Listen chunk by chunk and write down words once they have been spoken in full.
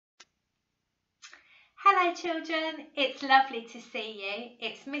Hello children, it's lovely to see you.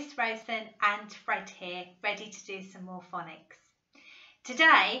 It's Miss Rosen and Fred here, ready to do some more phonics.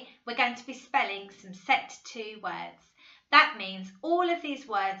 Today we're going to be spelling some set 2 words. That means all of these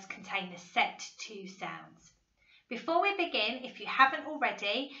words contain the set 2 sounds. Before we begin, if you haven't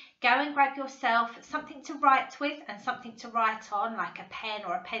already, go and grab yourself something to write with and something to write on, like a pen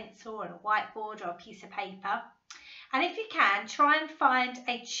or a pencil or a whiteboard or a piece of paper. And if you can, try and find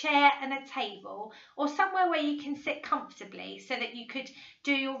a chair and a table or somewhere where you can sit comfortably so that you could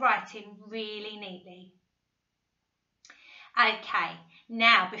do your writing really neatly. Okay,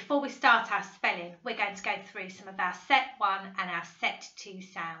 now before we start our spelling, we're going to go through some of our set 1 and our set 2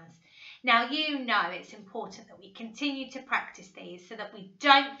 sounds. Now you know it's important that we continue to practice these so that we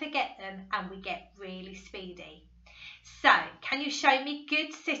don't forget them and we get really speedy. So, can you show me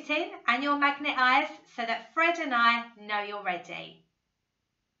good sitting and your magnet eyes so that Fred and I know you're ready?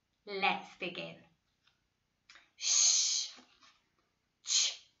 Let's begin. Sh,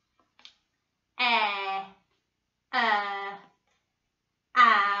 ch, ow,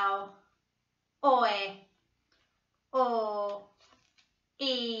 oi, o,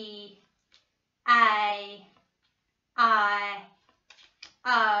 e, a, I,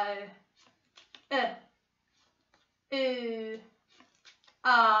 o, oo,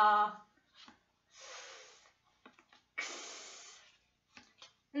 ah, x,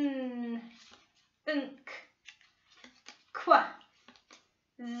 unk, qua,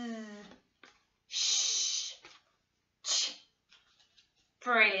 z, sh, ch.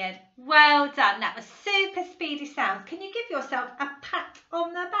 Brilliant. Well done. That was super speedy sounds. Can you give yourself a pat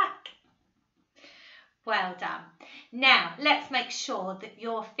on the back? Well done. Now, let's make sure that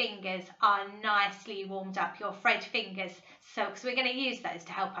your fingers are nicely warmed up, your Fred fingers, because we're going to use those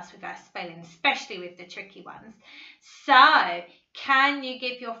to help us with our spelling, especially with the tricky ones. So, can you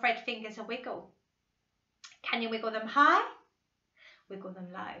give your Fred fingers a wiggle? Can you wiggle them high? Wiggle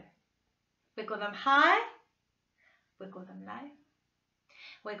them low. Wiggle them high. Wiggle them low.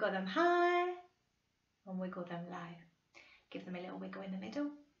 Wiggle them high and wiggle them low. Give them a little wiggle in the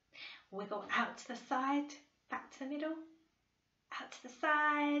middle. Wiggle out to the side, back to the middle, out to the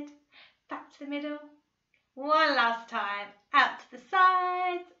side, back to the middle. One last time, out to the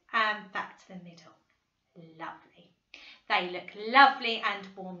side and back to the middle. Lovely. They look lovely and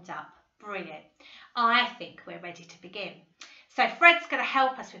warmed up. Brilliant. I think we're ready to begin. So Fred's going to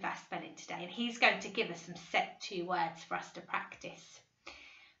help us with our spelling today and he's going to give us some set 2 words for us to practice.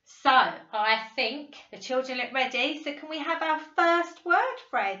 So I think the children look ready. So can we have our first word,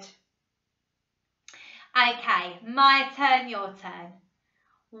 Fred? Okay, my turn, your turn.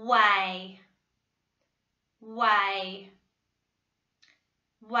 Way, way,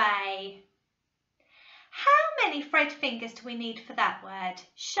 way. How many Fred fingers do we need for that word?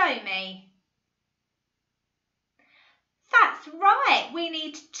 Show me. That's right, we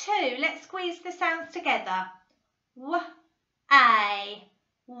need 2. Let's squeeze the sounds together. W-A,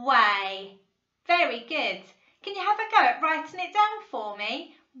 way. Very good. Can you have a go at writing it down for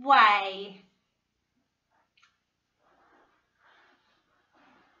me? Way.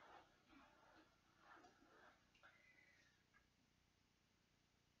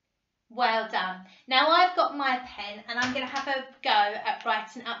 Well done. Now I've got my pen and I'm going to have a go at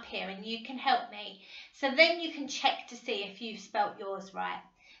writing up here and you can help me. So then you can check to see if you've spelt yours right.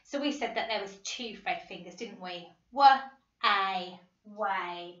 So we said that there was 2 Fred fingers, didn't we? W-A,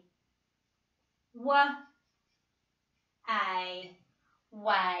 way. W-A,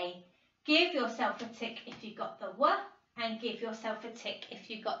 way. Give yourself a tick if you got the W and give yourself a tick if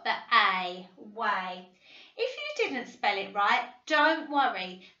you got the A, way. If you didn't spell it right, don't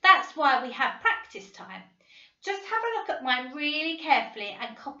worry. That's why we have practice time. Just have a look at mine really carefully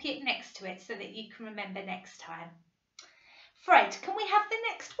and copy it next to it so that you can remember next time. Fred, can we have the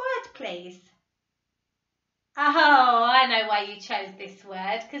next word, please? Oh, I know why you chose this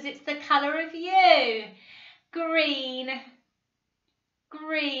word, because it's the colour of you. Green,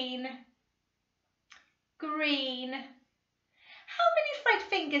 green, green. How many Fred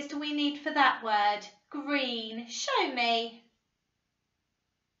fingers do we need for that word? Green. Show me.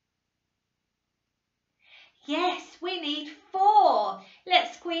 Yes, we need 4.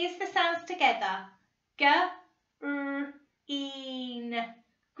 Let's squeeze the sounds together. G-R-E-E-N.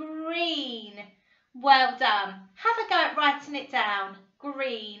 Green. Well done. Have a go at writing it down.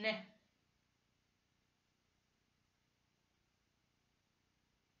 Green.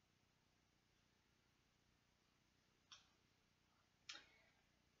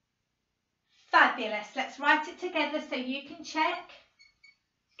 Fabulous. Let's write it together so you can check.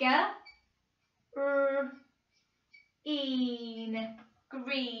 G-R-E-E-N.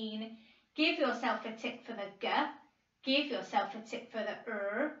 Green. Give yourself a tick for the G. Give yourself a tick for the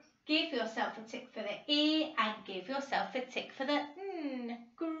R. Give yourself a tick for the E. And give yourself a tick for the N.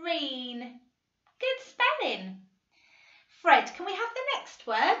 Green. Good spelling. Fred, can we have the next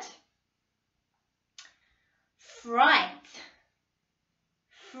word? Fright.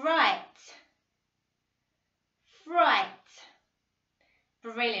 Fright. Fright.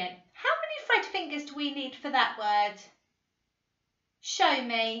 Brilliant. How many Fred fingers do we need for that word? Show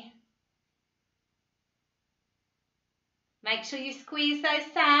me. Make sure you squeeze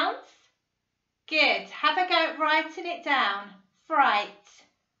those sounds. Good. Have a go at writing it down. Fright.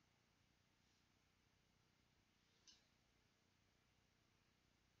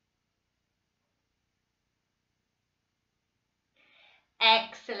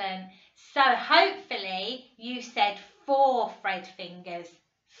 Excellent. So hopefully you said 4 Fred fingers.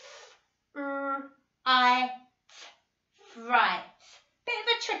 Fright. Bit of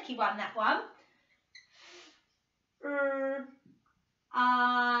a tricky one, that one.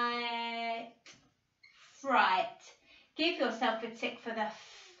 Fright. Give yourself a tick for the F.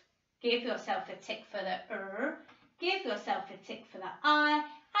 Give yourself a tick for the R. Give yourself a tick for the I.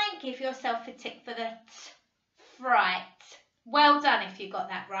 And give yourself a tick for the T. Fright. Well done if you got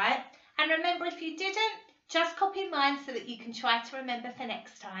that right. And remember, if you didn't, just copy mine so that you can try to remember for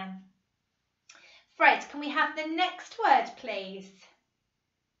next time. Fred, can we have the next word, please?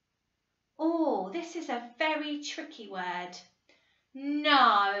 Oh, this is a very tricky word.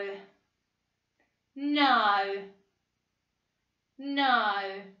 No. No.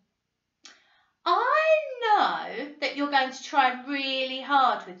 No. I know that you're going to try really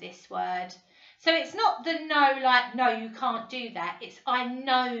hard with this word. So it's not the no, like, no, you can't do that. It's I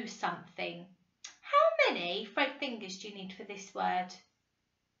know something. How many Fred fingers do you need for this word?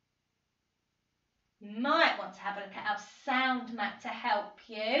 You might want to have a look at our sound map to help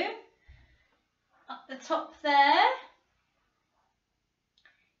you. Up the top there.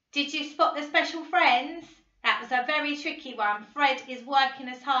 Did you spot the special friends? That was a very tricky one. Fred is working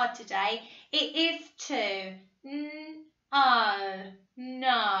as hard today. It is 2. Oh,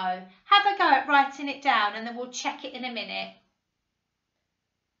 no. Have a go at writing it down and then we'll check it in a minute.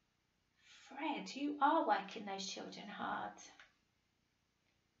 Fred, you are working those children hard.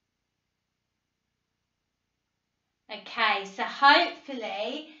 Okay, so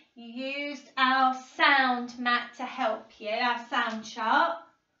hopefully you used our sound mat to help you, our sound chart.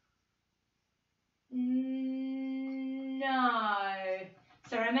 No.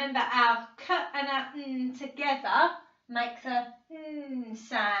 So remember, our k and our n together make the n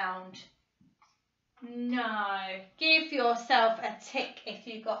sound. No. Give yourself a tick if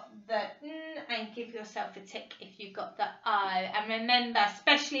you got the n and give yourself a tick if you got the o. And remember,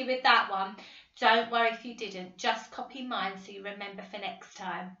 especially with that one, don't worry if you didn't. Just copy mine so you remember for next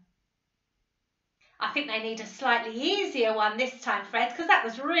time. I think they need a slightly easier one this time, Fred, because that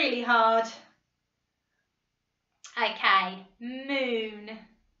was really hard. Okay, moon,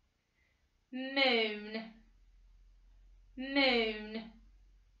 moon, moon.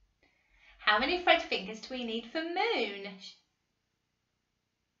 How many Fred fingers do we need for moon?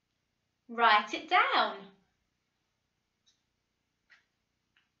 Write it down.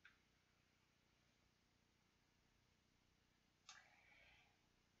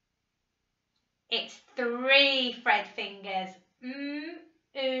 It's 3 Fred fingers. Moon.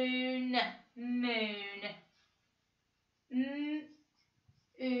 Moon.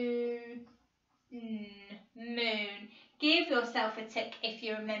 Give yourself a tick if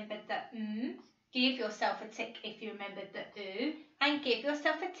you remembered the Give yourself a tick if you remembered the oo. And give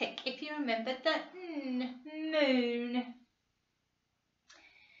yourself a tick if you remembered the moon.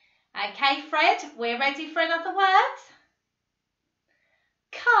 Okay, Fred, we're ready for another word.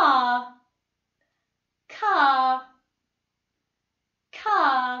 Car. Car.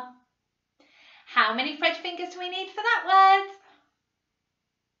 Car. How many Fred fingers do we need for that word?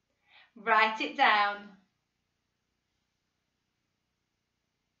 Write it down.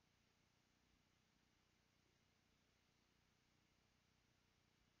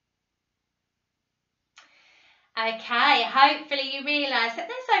 Okay, hopefully you realise that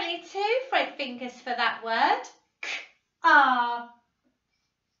there's only 2 Fred fingers for that word. K-R.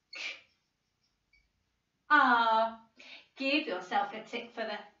 K-R. Give yourself a tick for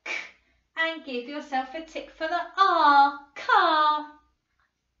the K and give yourself a tick for the R. Car.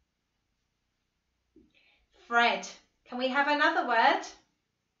 Fred, can we have another word?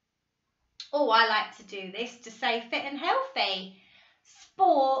 Oh, I like to do this to say fit and healthy.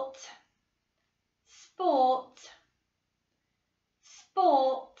 Sport. Sport.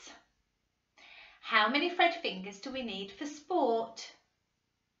 Sport. How many Fred fingers do we need for sport?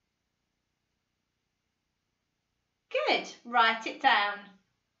 Good. Write it down.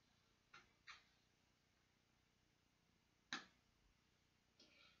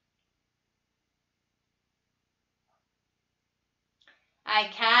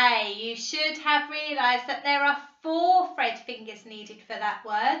 Okay, you should have realised that there are 4 Fred fingers needed for that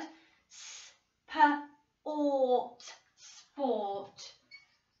word. Sport. Sport.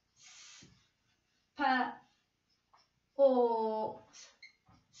 Sport.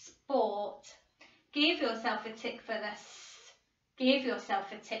 Sport. Give yourself a tick for the S. Give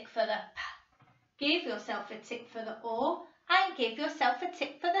yourself a tick for the P. Give yourself a tick for the O. And give yourself a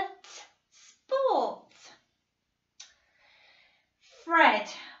tick for the T. Sport. Fred,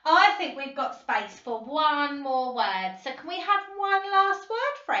 I think we've got space for one more word. So can we have one last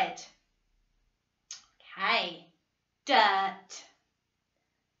word, Fred? Okay. Dirt.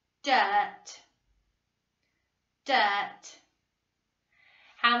 Dirt. Dirt.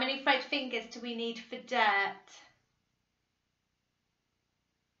 How many Fred fingers do we need for dirt?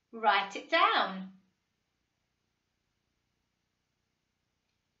 Write it down.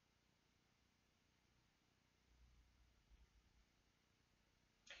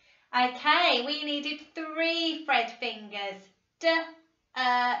 Okay, we needed 3 Fred fingers. Dirt.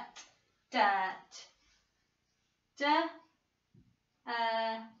 Dirt.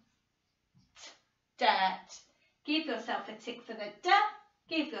 Dirt. Give yourself a tick for the D.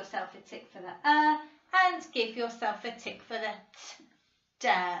 Give yourself a tick for the and give yourself a tick for the T.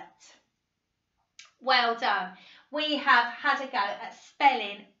 Dirt. Well done. We have had a go at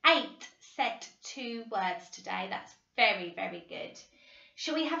spelling 8 set 2 words today. That's very, very good.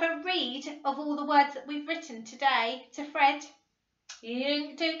 Shall we have a read of all the words that we've written today to Fred?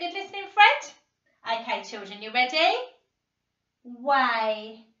 You doing good listening, Fred? Okay, children, you ready?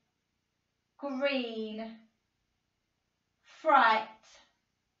 Way, green, fright,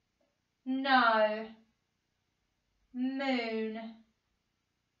 no, moon,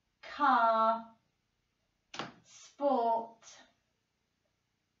 car, sport,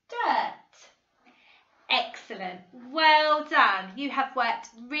 dirt. Excellent. Well done. You have worked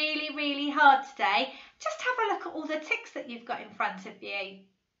really, really hard today. Just have a look at all the ticks that you've got in front of you.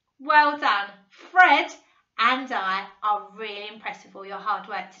 Well done. Fred and I are really impressed with all your hard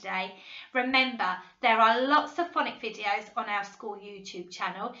work today. Remember, there are lots of phonic videos on our school YouTube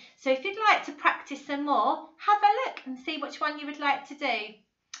channel. So if you'd like to practice some more, have a look and see which one you would like to do.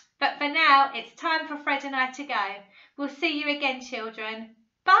 But for now, it's time for Fred and I to go. We'll see you again, children.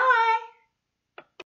 Bye.